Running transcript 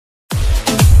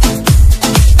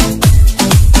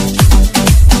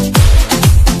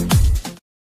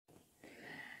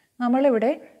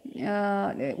നമ്മളിവിടെ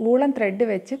woollen thread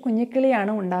വെച്ച്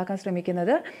കുഞ്ഞിക്കിളിയാണ് ഉണ്ടാക്കാൻ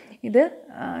ശ്രമിക്കുന്നത്. ഇത്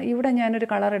ഇവിടെ ഞാനൊരു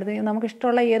കളർ എടുത്ത്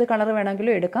നമുക്കിഷ്ടമുള്ള ഏത് കളർ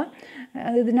വേണമെങ്കിലും എടുക്കാം.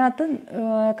 ഇതിനകത്ത്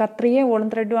കത്രികയും വൂളൻ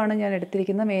ത്രെഡുമാണ് ഞാൻ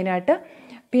എടുത്തിരിക്കുന്നത് മെയിനായിട്ട്.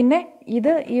 പിന്നെ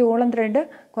ഈ വൂളൻ ത്രെഡ്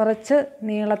കുറച്ച്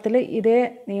നീളത്തിൽ ഇതേ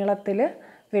നീളത്തിൽ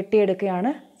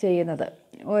വെട്ടിയെടുക്കുകയാണ് ചെയ്യുന്നത്.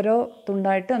 ഓരോ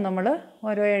തുണ്ടായിട്ട്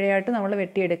ഓരോ ഇഴയായിട്ട് നമ്മൾ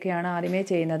വെട്ടിയെടുക്കുകയാണ് ആദ്യമേ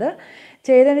ചെയ്യുന്നത്.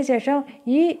 ചെയ്തതിന് ശേഷം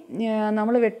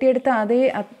നമ്മൾ വെട്ടിയെടുത്ത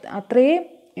അത്രയും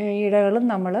ഇഴകളും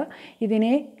നമ്മൾ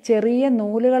ഇതിനെ ചെറിയ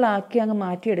നൂലുകളാക്കി അങ്ങ്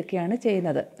മാറ്റിയെടുക്കുകയാണ്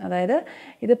ചെയ്യുന്നത്. അതായത്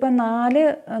ഇതിപ്പം 4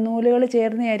 നൂലുകൾ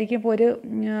ചേർന്നായിരിക്കും ഇപ്പോൾ ഒരു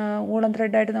വൂളൻ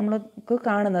ത്രെഡായിട്ട് നമ്മൾക്ക്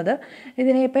കാണുന്നത്.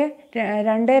 ഇതിനെ ഇപ്പോൾ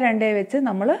 2 വെച്ച്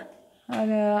നമ്മൾ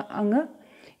അങ്ങ്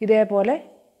ഇതേപോലെ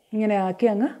ഇങ്ങനെ ആക്കി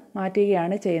അങ്ങ്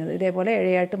മാറ്റുകയാണ് ചെയ്യുന്നത്. ഇതേപോലെ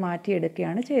ഇഴയായിട്ട്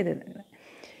മാറ്റിയെടുക്കുകയാണ് ചെയ്തത്.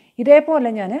 ഇതേപോലെ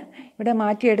ഞാൻ ഇവിടെ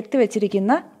മാറ്റിയെടുത്ത്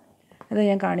വെച്ചിരിക്കുന്ന ഇത്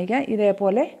ഞാൻ കാണിക്കാം.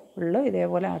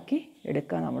 ഇതേപോലെ ആക്കി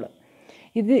എടുക്കുക നമ്മൾ.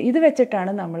 ഇത്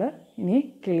വെച്ചിട്ടാണ് നമ്മൾ ഇനി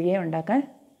കിളിയെ ഉണ്ടാക്കാൻ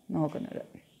നോക്കുന്നത്.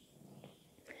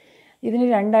 ഇതിന്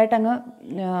 2ആയിട്ട് അങ്ങ്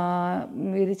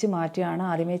വിരിച്ച് മാറ്റുകയാണ്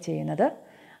ആദ്യമേ ചെയ്യുന്നത്.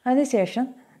 അതിനുശേഷം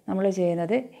നമ്മൾ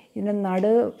ചെയ്യുന്നത് ഇതിൻ്റെ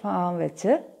നടുഭാഗം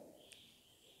വെച്ച്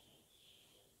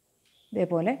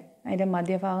ഇതേപോലെ അതിൻ്റെ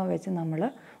മധ്യഭാഗം വെച്ച് നമ്മൾ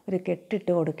ഒരു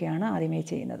കെട്ടിട്ട് കൊടുക്കുകയാണ് ആദ്യമേ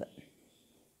ചെയ്യുന്നത്.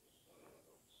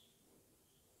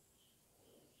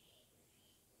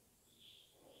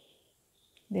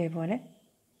 ഇതേപോലെ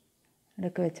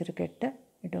ഇടയ്ക്ക് വെച്ചൊരു കെട്ട്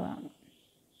ഇടുകയാണ്.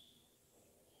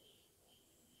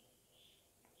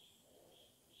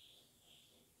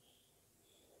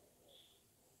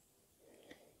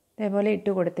 ഇതേപോലെ ഇട്ട്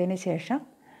കൊടുത്തതിന് ശേഷം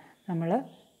നമ്മൾ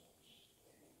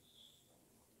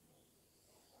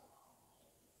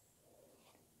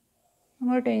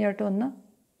അങ്ങോട്ടും ഇങ്ങോട്ടും ഒന്ന്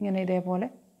ഇങ്ങനെ ഇതേപോലെ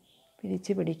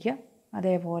പിരിച്ച് പിടിക്കുക.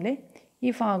 അതേപോലെ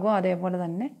ഈ ഭാഗവും അതേപോലെ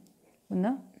തന്നെ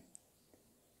ഒന്ന്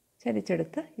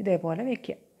ചരിച്ചെടുത്ത് ഇതേപോലെ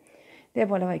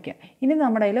വയ്ക്കുക. ഇനി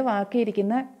നമ്മുടെ കയ്യിൽ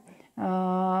ബാക്കിയിരിക്കുന്ന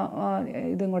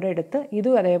ഇതും കൂടെ എടുത്ത്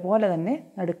ഇതും അതേപോലെ തന്നെ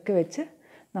നടുക്ക് വെച്ച്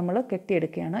നമ്മൾ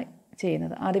കെട്ടിയെടുക്കുകയാണ്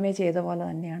ചെയ്യുന്നത്. ആദ്യമേ ചെയ്ത പോലെ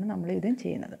തന്നെയാണ് നമ്മൾ ഇതും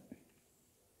ചെയ്യുന്നത്.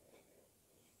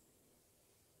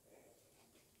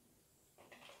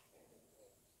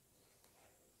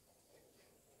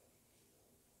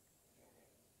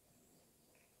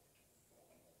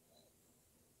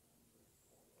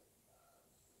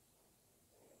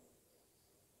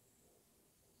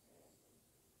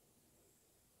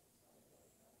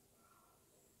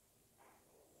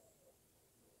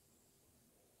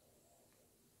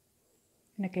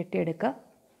 ഇങ്ങനെ കെട്ടിയെടുക്കുക.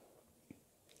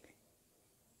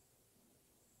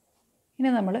 ഇനി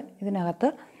നമ്മൾ ഇതിനകത്ത്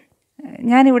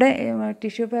ഞാനിവിടെ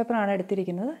ടിഷ്യൂ പേപ്പറാണ്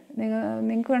എടുത്തിരിക്കുന്നത്.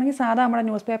 നിങ്ങൾക്ക് വേണമെങ്കിൽ സാധാ നമ്മുടെ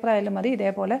ന്യൂസ് പേപ്പർ ആയാലും മതി.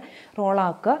 ഇതേപോലെ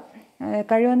റോളാക്കുക.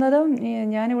 കഴിയുന്നതും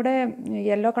ഞാനിവിടെ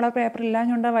യെല്ലോ കളർ പേപ്പർ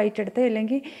ഇല്ലാഞ്ഞുകൊണ്ട് വൈറ്റ് എടുത്ത്,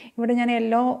 ഇല്ലെങ്കിൽ ഇവിടെ ഞാൻ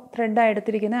യെല്ലോ ത്രെഡാണ്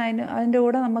എടുത്തിരിക്കുന്നത്. അതിൻ്റെ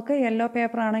കൂടെ നമുക്ക് യെല്ലോ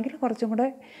പേപ്പർ ആണെങ്കിൽ കുറച്ചും കൂടെ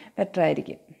ബെറ്റർ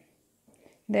ആയിരിക്കും.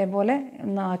 ഇതേപോലെ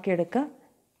ഒന്ന് ആക്കിയെടുക്കുക.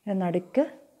 നടുക്ക്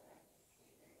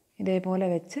ഇതേപോലെ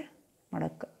വെച്ച്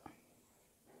മടക്കുക.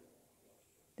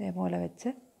 ഇതേപോലെ വെച്ച്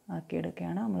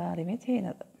ആക്കിയെടുക്കുകയാണ് നമ്മൾ ആദ്യമേ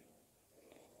ചെയ്യുന്നത്.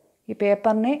 ഈ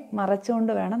പേപ്പറിനെ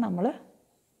മറച്ചുകൊണ്ട് വേണം നമ്മൾ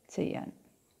ചെയ്യാൻ.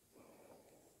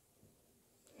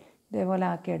 ഇതേപോലെ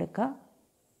ആക്കിയെടുക്കുക.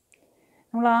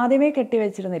 നമ്മൾ ആദ്യമേ കെട്ടി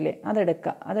വെച്ചിരുന്നില്ലേ,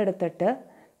 അതെടുത്തിട്ട്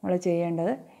നമ്മൾ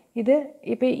ചെയ്യേണ്ടത് ഇത്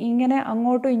ഇപ്പോൾ ഇങ്ങനെ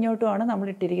അങ്ങോട്ടും ഇങ്ങോട്ടുമാണ് നമ്മൾ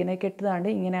ഇട്ടിരിക്കുന്നത്. കെട്ടുതാണ്ട്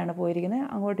ഇങ്ങനെയാണ് പോയിരിക്കുന്നത്,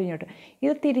 അങ്ങോട്ടും ഇങ്ങോട്ടും.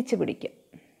 ഇത് തിരിച്ച് പിടിക്കുക.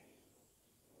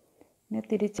 ഇങ്ങനെ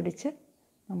തിരിച്ച്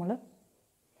നമ്മൾ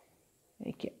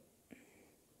വയ്ക്കുക.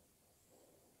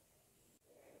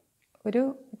 ഒരു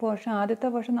ആദ്യത്തെ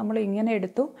പോർഷൻ നമ്മൾ ഇങ്ങനെ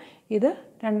എടുത്തു. ഇത്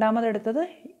രണ്ടാമതെടുത്തത്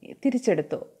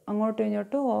തിരിച്ചെടുത്തു. അങ്ങോട്ടും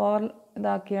ഇങ്ങോട്ടും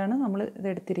ഇതാക്കിയാണ് നമ്മൾ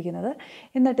ഇതെടുത്തിരിക്കുന്നത്.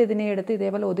 എന്നിട്ട് ഇതിനെ എടുത്ത്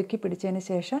ഇതേപോലെ ഒതുക്കി പിടിച്ചതിന്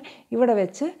ശേഷം ഇവിടെ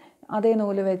വെച്ച് അതേ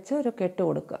നൂല് വെച്ച് ഒരു കെട്ട്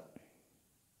കൊടുക്കുക.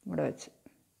 ഇവിടെ വെച്ച്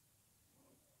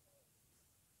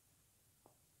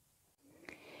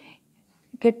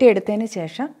കെട്ടിയെടുത്തതിന്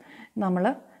ശേഷം നമ്മൾ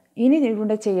ഇനി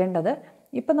ഇവിടെ ചെയ്യേണ്ടത്,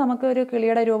 ഇപ്പം നമുക്ക് ഒരു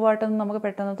കിളിയുടെ രൂപമായിട്ടൊന്നും നമുക്ക്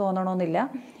പെട്ടെന്ന് തോന്നണമെന്നില്ല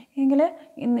എങ്കിൽ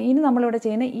ഇനി നമ്മളിവിടെ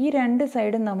ചെയ്യുന്ന ഈ 2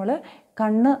 സൈഡും നമ്മൾ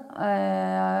കണ്ണ്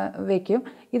വയ്ക്കും.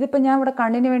 ഇതിപ്പോൾ ഞാൻ ഇവിടെ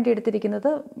കണ്ണിന് വേണ്ടി എടുത്തിരിക്കുന്നത്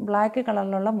ബ്ലാക്ക്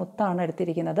കളറിലുള്ള മുത്താണ്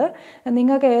എടുത്തിരിക്കുന്നത്.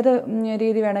 നിങ്ങൾക്ക് ഏത്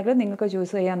രീതി വേണമെങ്കിലും നിങ്ങൾക്ക്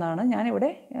ചൂസ് ചെയ്യാവുന്നതാണ്.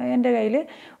 ഞാനിവിടെ എൻ്റെ കയ്യിൽ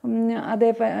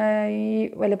ഈ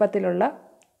വലുപ്പത്തിലുള്ള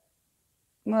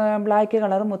ബ്ലാക്ക്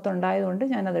കളർ മുത്തുണ്ടായതുകൊണ്ട്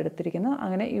ഞാനത് എടുത്തിരിക്കുന്നു.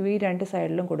 അങ്ങനെ ഈ 2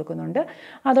 സൈഡിലും കൊടുക്കുന്നുണ്ട്.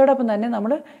 അതോടൊപ്പം തന്നെ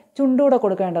നമ്മൾ ചുണ്ടൂടെ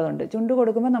കൊടുക്കേണ്ടതുണ്ട്. ചുണ്ട്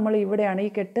കൊടുക്കുമ്പോൾ നമ്മൾ ഇവിടെയാണ് ഈ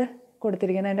കെട്ട്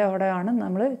കൊടുത്തിരിക്കുന്നതിൻ്റെ അവിടെയാണ്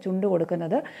നമ്മൾ ചുണ്ട്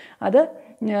കൊടുക്കുന്നത്. അത്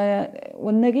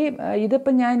ഒന്നുകിൽ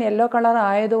ഇതിപ്പം ഞാൻ യെല്ലോ കളർ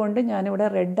ആയതുകൊണ്ട് ഞാനിവിടെ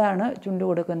റെഡാണ് ചുണ്ട്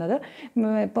കൊടുക്കുന്നത്.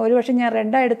 ഇപ്പോൾ ഒരുപക്ഷെ ഞാൻ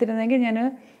റെഡാണ് എടുത്തിരുന്നെങ്കിൽ ഞാൻ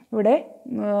ഇവിടെ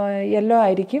യെല്ലോ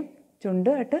ആയിരിക്കും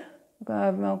ചുണ്ട് ആയിട്ട്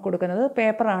കൊടുക്കുന്നത്.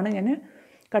 പേപ്പറാണ് ഞാൻ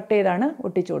കട്ട് ചെയ്താണ്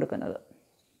ഒട്ടിച്ചു കൊടുക്കുന്നത്.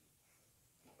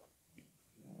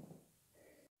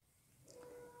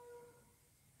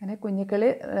 അങ്ങനെ കുഞ്ഞിക്കിളി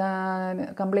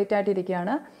കംപ്ലീറ്റ്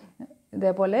ആയിട്ടിരിക്കുകയാണ്.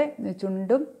 ഇതേപോലെ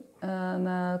ചുണ്ടും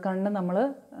കണ്ണും നമ്മൾ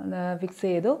ഫിക്സ്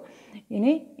ചെയ്തു.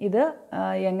 ഇനി ഇത്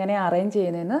എങ്ങനെ അറേഞ്ച്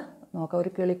ചെയ്യുന്നതെന്ന് നോക്കാം.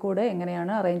 ഒരു കിളിക്കൂട്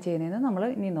എങ്ങനെയാണ് അറേഞ്ച് ചെയ്യുന്നതെന്ന് നമ്മൾ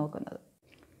ഇനി നോക്കുന്നത്.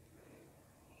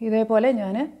 ഇതേപോലെ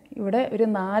ഞാൻ ഇവിടെ ഒരു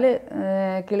 4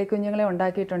 കിളിക്കുഞ്ഞുങ്ങളെ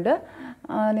ഉണ്ടാക്കിയിട്ടുണ്ട്.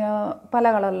 പല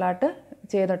കളറിലായിട്ട്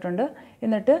ചെയ്തിട്ടുണ്ട്.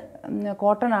 എന്നിട്ട്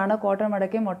കോട്ടൺ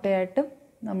മടക്കി മുട്ടയായിട്ട്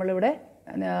നമ്മളിവിടെ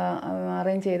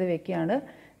അറേഞ്ച് ചെയ്ത് വെക്കുകയാണ്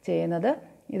ചെയ്യുന്നത്.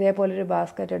 ഇതേപോലൊരു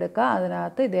ബാസ്ക്കറ്റ് എടുക്കുക,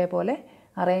 അതിനകത്ത് ഇതേപോലെ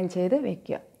അറേഞ്ച് ചെയ്ത്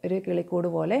വെക്കുക. ഒരു കിളിക്കൂട്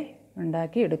പോലെ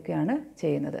ഉണ്ടാക്കി എടുക്കുകയാണ്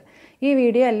ചെയ്യുന്നത്. ഈ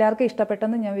വീഡിയോ എല്ലാവർക്കും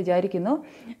ഇഷ്ടപ്പെട്ടെന്ന് ഞാൻ വിചാരിക്കുന്നു.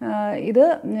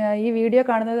 ഈ വീഡിയോ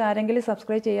കാണുന്നത് ആരെങ്കിലും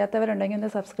സബ്സ്ക്രൈബ് ചെയ്യാത്തവരുണ്ടെങ്കിൽ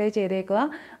ഒന്ന് സബ്സ്ക്രൈബ് ചെയ്തേക്കുക.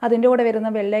 അതിൻ്റെ കൂടെ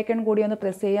വരുന്ന ബെല്ലൈക്കൺ കൂടി ഒന്ന്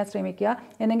പ്രസ് ചെയ്യാൻ ശ്രമിക്കുക.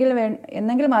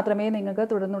 എന്നെങ്കിൽ മാത്രമേ നിങ്ങൾക്ക്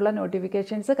തുടർന്നുള്ള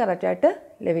നോട്ടിഫിക്കേഷൻസ് കറക്റ്റായിട്ട്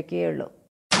ലഭിക്കുകയുള്ളൂ.